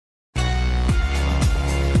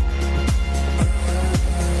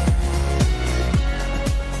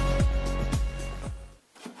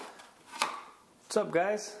What's up,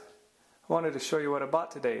 guys? I wanted to show you what I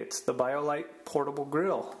bought today. It's the Biolite Portable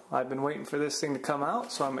Grill. I've been waiting for this thing to come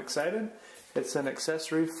out, so I'm excited. It's an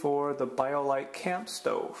accessory for the Biolite camp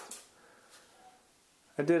stove.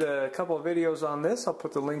 I did a couple of videos on this. I'll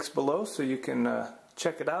put the links below so you can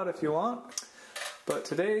check it out if you want. But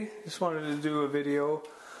today, just wanted to do a video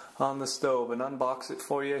on the stove and unbox it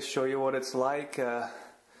for you, show you what it's like,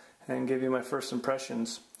 and give you my first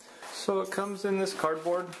impressions. So it comes in this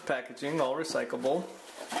cardboard packaging, all recyclable.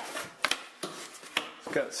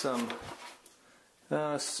 It's got some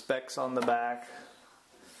specs on the back.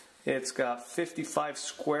 It's got 55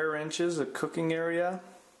 square inches of cooking area.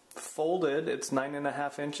 Folded, it's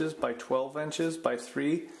 9.5 inches by 12 inches by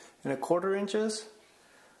 3.25 inches.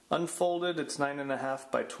 Unfolded, it's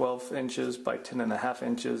 9.5 by 12 inches by 10.5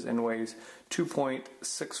 inches and weighs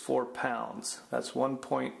 2.64 pounds. That's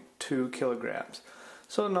 1.2 kilograms.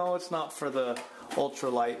 So no, it's not for the ultra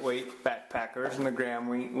lightweight backpackers and the gram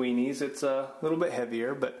weenies. It's a little bit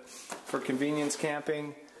heavier, but for convenience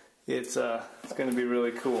camping, it's going to be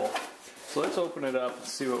really cool. So let's open it up and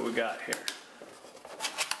see what we got here.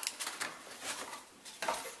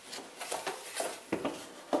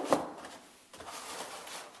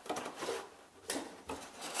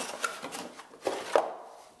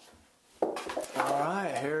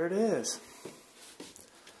 Alright, here it is.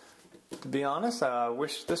 To be honest, I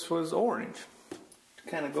wish this was orange to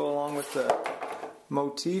kind of go along with the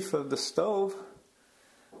motif of the stove.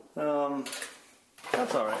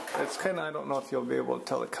 That's alright. It's kind of, I don't know if you'll be able to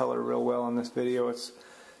tell the color real well in this video. It's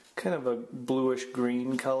kind of a bluish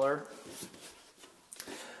green color.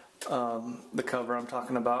 The cover I'm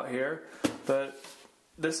talking about here. But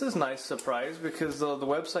this is a nice surprise because the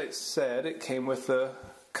website said it came with the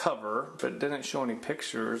cover, but didn't show any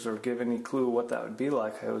pictures or give any clue what that would be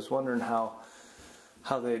like. I was wondering how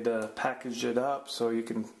they'd package it up so you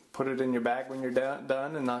can put it in your bag when you're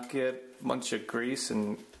done and not get a bunch of grease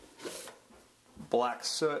and black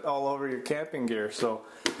soot all over your camping gear. So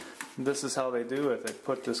this is how they do it. They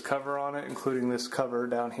put this cover on it, including this cover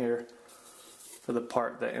down here for the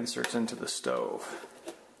part that inserts into the stove.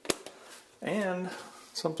 And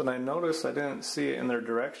something I noticed, I didn't see it in their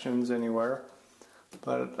directions anywhere,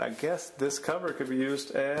 but I guess this cover could be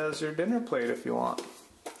used as your dinner plate if you want.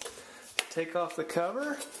 Take off the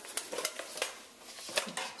cover.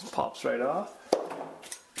 It pops right off.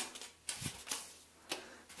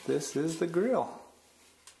 This is the grill.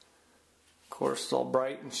 Of course, it's all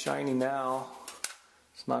bright and shiny now.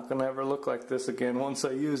 It's not going to ever look like this again once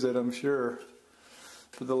I use it, I'm sure.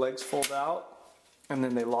 But the legs fold out and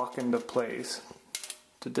then they lock into place.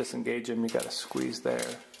 To disengage them, you got to squeeze there.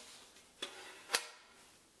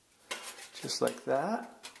 Just like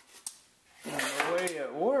that. And the way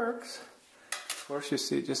it works, of course you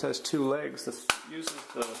see it just has two legs. This uses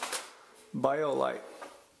the Biolite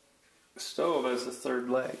stove as the third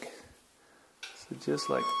leg. So just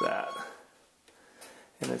like that.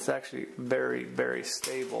 And it's actually very, very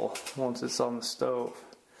stable once it's on the stove.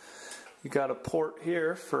 You got a port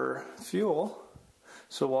here for fuel.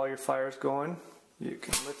 So while your fire's going, you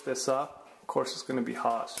can lift this up. Of course it's going to be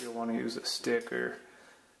hot, so you'll want to use a stick or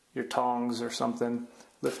your tongs or something.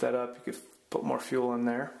 Lift that up, you could put more fuel in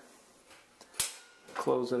there.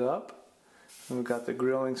 Close it up. And we've got the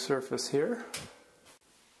grilling surface here.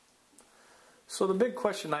 So the big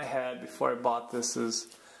question I had before I bought this is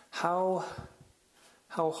how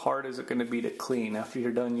hard is it going to be to clean after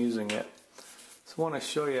you're done using it? So I want to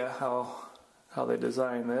show you how they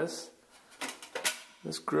design this.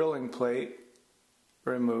 This grilling plate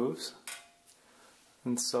removes.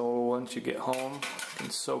 And so once you get home, you can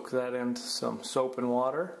soak that into some soap and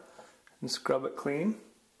water and scrub it clean.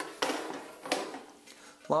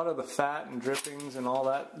 A lot of the fat and drippings and all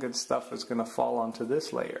that good stuff is going to fall onto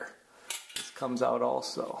this layer. This comes out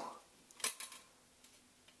also.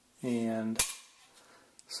 And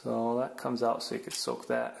so that comes out so you could soak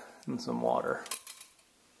that in some water.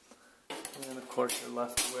 And then of course you're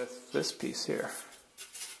left with this piece here.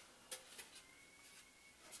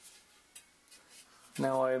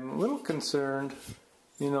 Now I'm a little concerned,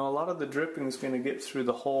 you know, a lot of the dripping is going to get through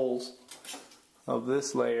the holes of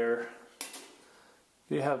this layer.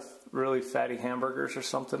 If you have really fatty hamburgers or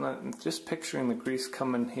something, I'm just picturing the grease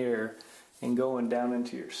coming here and going down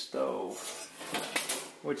into your stove,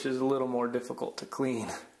 which is a little more difficult to clean.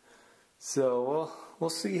 So we'll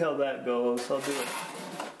see how that goes. I'll do a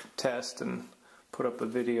test and put up a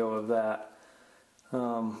video of that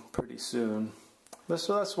pretty soon.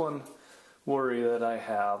 So that's one worry that I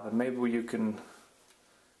have, and maybe you can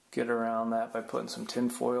get around that by putting some tin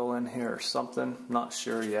foil in here or something. Not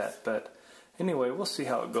sure yet, but anyway, we'll see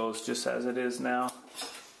how it goes just as it is now.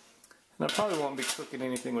 And I probably won't be cooking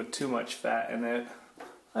anything with too much fat in it.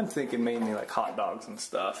 I'm thinking mainly like hot dogs and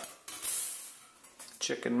stuff.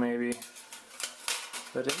 Chicken maybe.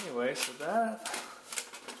 But anyway, so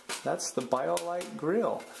that's the Biolite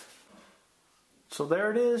grill. So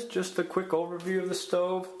there it is, just a quick overview of the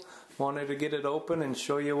stove. Wanted to get it open and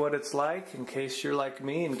show you what it's like in case you're like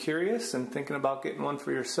me and curious and thinking about getting one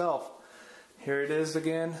for yourself. Here it is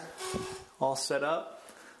again, all set up.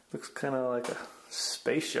 Looks kind of like a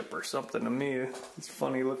spaceship or something to me. These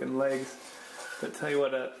funny looking legs. But tell you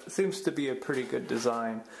what, it seems to be a pretty good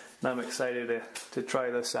design. And I'm excited to try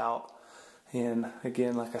this out. And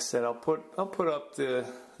again, like I said, I'll put up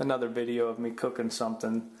another video of me cooking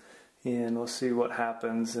something, and we'll see what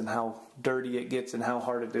happens and how dirty it gets and how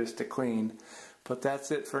hard it is to clean. But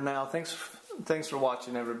that's it for now. Thanks for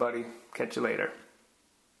watching, everybody. Catch you later.